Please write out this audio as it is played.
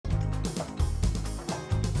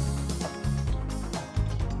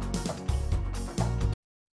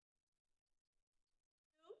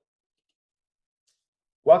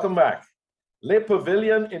Welcome back. Le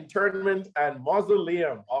Pavillion Interment and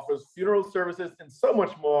Mausoleum offers funeral services and so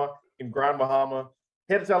much more in Grand Bahama.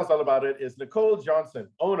 Here to tell us all about it is Nicole Johnson,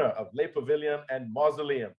 owner of Le Pavillion and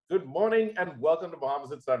Mausoleum. Good morning and welcome to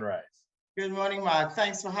Bahamas at Sunrise. Good morning, Mark.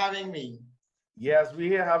 Thanks for having me. Yes, we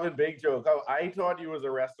here having big joke. Oh, I thought you was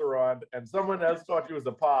a restaurant and someone else thought you was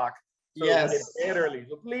a park. So Yes. it's aired early.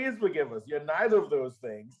 So please forgive us. You're neither of those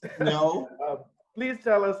things. No. Please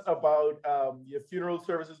tell us about your funeral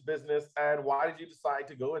services business and why did you decide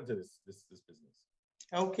to go into this business?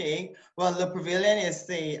 Okay. Well, the Pavillion is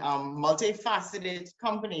a multifaceted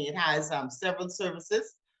company. It has several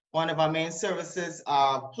services. One of our main services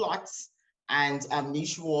are plots and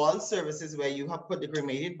niche wall services where you have put the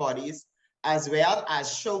cremated bodies, as well as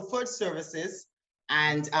chauffeured services.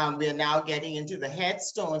 And we're now getting into the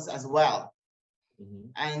headstones as well. Mm-hmm.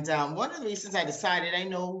 And one of the reasons I decided,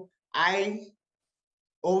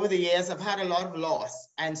 over the years, I've had a lot of loss.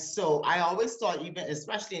 And so I always thought, even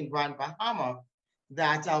especially in Grand Bahama,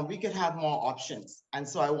 that we could have more options. And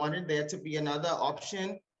so I wanted there to be another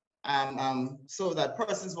option so that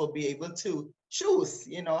persons will be able to choose,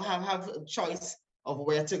 have a choice of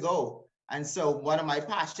where to go. And so one of my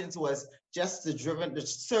passions was just the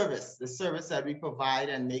service that we provide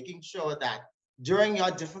and making sure that during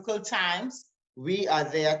your difficult times, we are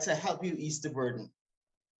there to help you ease the burden.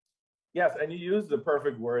 Yes, and you use the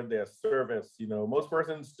perfect word there, service. Most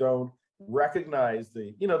persons don't recognize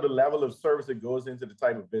the level of service that goes into the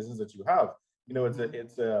type of business that you have.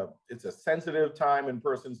 It's a sensitive time in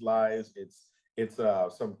persons' lives. It's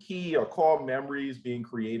some key or core memories being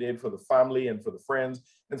created for the family and for the friends.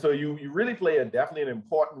 And so you really play definitely an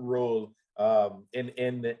important role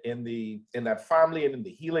in that family and in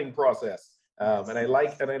the healing process. And I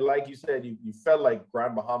like you said, you felt like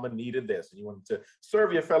Grand Bahama needed this and you wanted to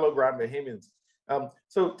serve your fellow Grand Bahamians.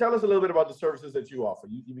 So tell us a little bit about the services that you offer.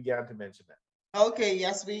 You began to mention that. Okay,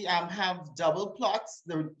 yes, we have double plots.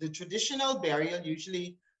 The traditional burial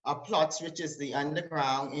usually are plots, which is the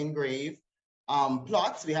underground in-grave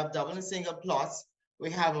plots. We have double and single plots.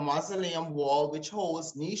 We have a mausoleum wall, which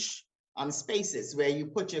holds niche spaces where you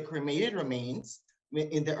put your cremated remains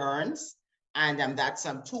in the urns. And that's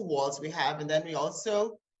 2 walls we have. And then we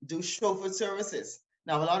also do chauffeur services.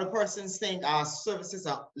 Now, a lot of persons think our services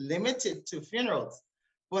are limited to funerals,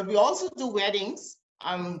 but we also do weddings,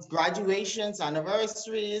 graduations,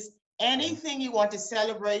 anniversaries, anything you want to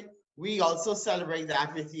celebrate, we also celebrate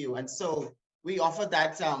that with you. And so we offer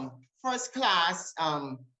that first class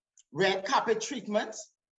red carpet treatment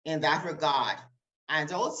in that regard.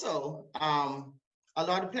 And also a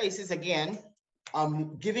lot of places, again,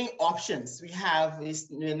 giving options.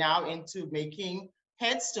 We're now into making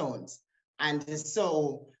headstones. And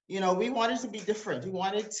so, we wanted to be different. We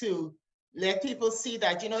wanted to let people see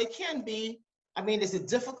that, it can be, it's a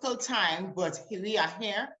difficult time, but we are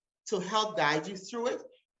here to help guide you through it.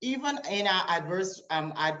 Even in our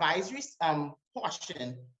advisory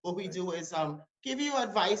portion, what we do is give you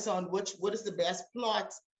advice on what is the best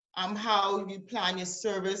plot, how you plan your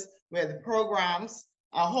service, where the programs,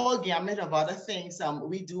 a whole gamut of other things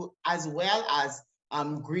we do, as well as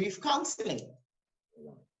grief counseling.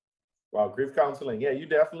 Wow, grief counseling. Yeah, you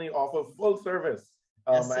definitely offer full service.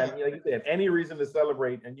 Yes, and like you said, any reason to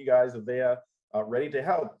celebrate, and you guys are there ready to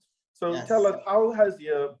help. So yes. Tell us, how has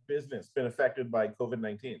your business been affected by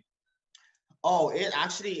COVID-19? Oh, it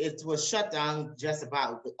was shut down just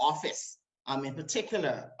about the office. In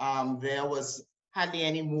particular, there was hardly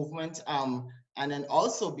any movement. And then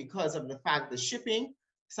also because of the fact the shipping,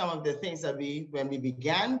 some of the things that when we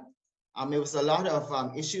began, it was a lot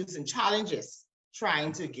of issues and challenges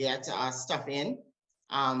trying to get our stuff in.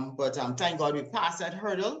 But thank God we passed that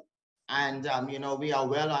hurdle. And, we are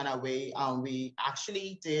well on our way. We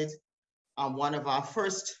actually did one of our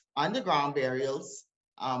first underground burials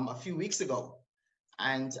a few weeks ago.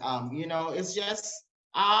 And, it's just,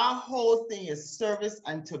 our whole thing is service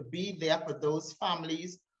and to be there for those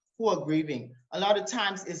families who are grieving. A lot of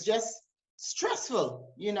times it's just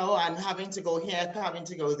stressful, and having to go here, having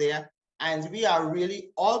to go there. And we are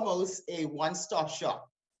really almost a one-stop shop.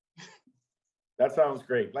 That sounds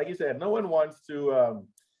great. Like you said, no one wants to,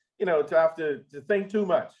 to have to think too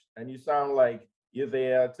much. And you sound like you're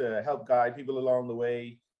there to help guide people along the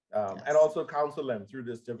way Yes. and also counsel them through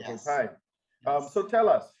this difficult Yes. time. Yes. So tell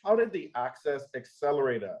us, how did the Access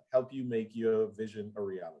Accelerator help you make your vision a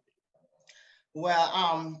reality? Well,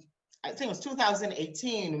 I think it was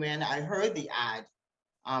 2018 when I heard the ad.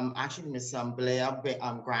 Actually, Miss Blair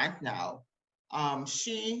Grant now.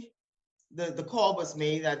 The call was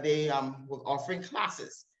made that they were offering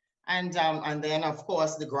classes, and then of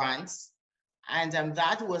course the grants. And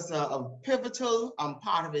that was a pivotal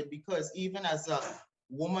part of it, because even as a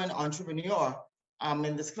woman entrepreneur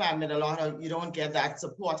in this climate, you don't get that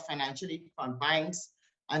support financially from banks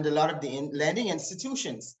and a lot of the lending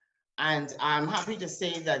institutions. And I'm happy to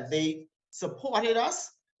say that they supported us,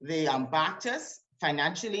 they backed us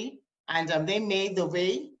financially, and they made the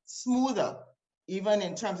way smoother, even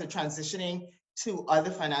in terms of transitioning to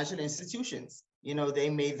other financial institutions. You know, they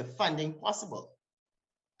made the funding possible.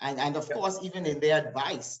 And of course, even in their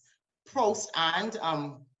advice, post and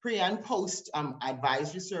pre and post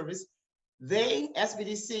advisory service, they,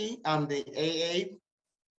 SBDC, the AA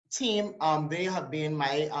team, they have been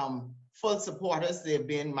my full supporters. They've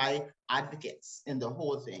been my advocates in the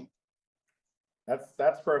whole thing.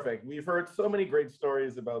 That's perfect. We've heard so many great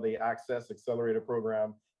stories about the Access Accelerator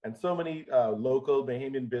program and so many local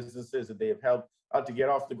Bahamian businesses that they have helped to get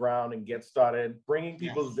off the ground and get started, bringing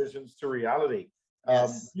people's visions to reality.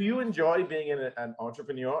 Yes. Do you enjoy being an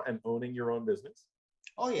entrepreneur and owning your own business?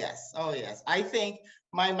 Oh, yes. Oh, yes. I think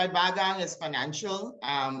my background is financial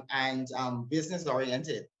and business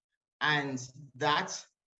oriented. And that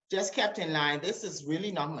just kept in line. This is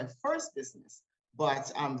really not my first business,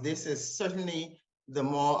 but this is certainly the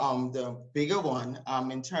more the bigger one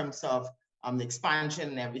in terms of the expansion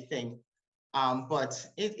and everything. But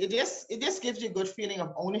it just gives you a good feeling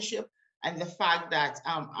of ownership, and the fact that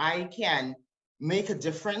I can make a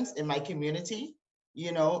difference in my community,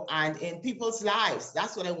 you know, and in people's lives.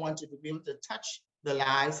 That's what I wanted, to be able to touch the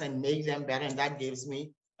lives and make them better. And that gives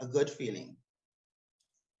me a good feeling.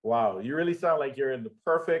 Wow, you really sound like you're in the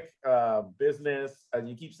perfect business. And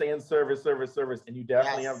you keep saying service, service, service, and you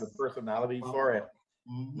definitely have the personality for it.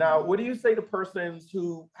 Now, what do you say to persons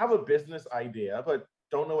who have a business idea but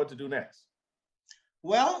don't know what to do next?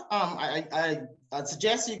 Well, I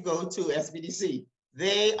suggest you go to SBDC.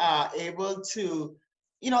 They are able to,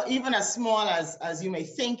 you know, even as small as you may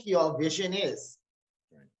think your vision is.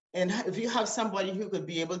 Right. And if you have somebody who could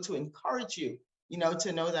be able to encourage you, you know,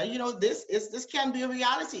 to know that, you know, this can be a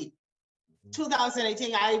reality.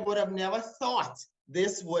 2018, I would have never thought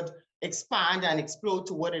this would expand and explode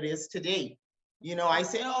to what it is today. You know, I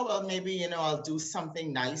say, oh, well, maybe, you know, I'll do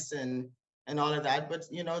something nice and all of that, but,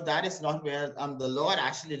 you know, that is not where the Lord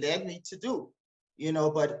actually led me to do, you know.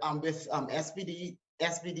 But with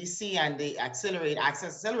SBDC and the Access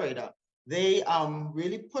Accelerator, they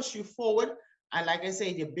really push you forward. And like I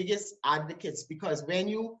say, the biggest advocates, because when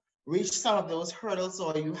you reach some of those hurdles,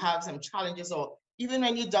 or you have some challenges, or even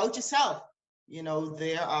when you doubt yourself, you know,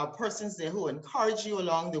 there are persons there who encourage you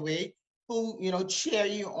along the way, who, you know, cheer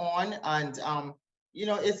you on. And, you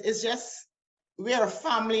know, it's just, we're a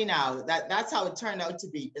family now. That's how it turned out to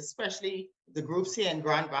be, especially the groups here in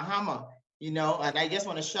Grand Bahama, you know. And I just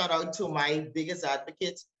want to shout out to my biggest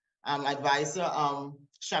advocate, advisor,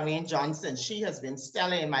 Charmaine Johnson. She has been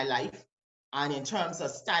stellar in my life. And in terms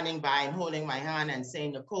of standing by and holding my hand and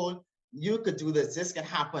saying, Nicole, you could do this. This can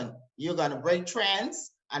happen. You're going to break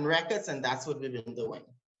trends and records. And that's what we've been doing.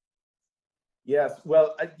 Yes,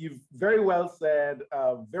 well, you've very well said,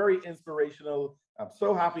 very inspirational. I'm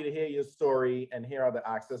so happy to hear your story and hear how the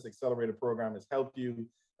Access Accelerator program has helped you.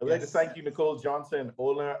 I'd like to thank you, Nicole Johnson,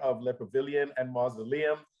 owner of Le Pavillion and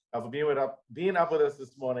Mausoleum, for being up with us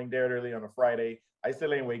this morning, there early on a Friday. I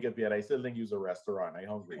still ain't wake up yet. I still didn't use a restaurant. I'm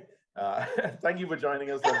hungry. Thank you for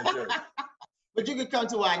joining us on the show. But you could come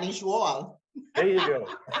to our niche wall. There you go.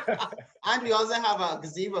 And we also have a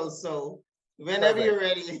gazebo, so whenever you're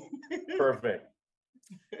ready. Perfect.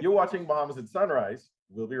 You're watching Bahmas at Sunrise.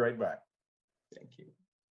 We'll be right back. Thank you.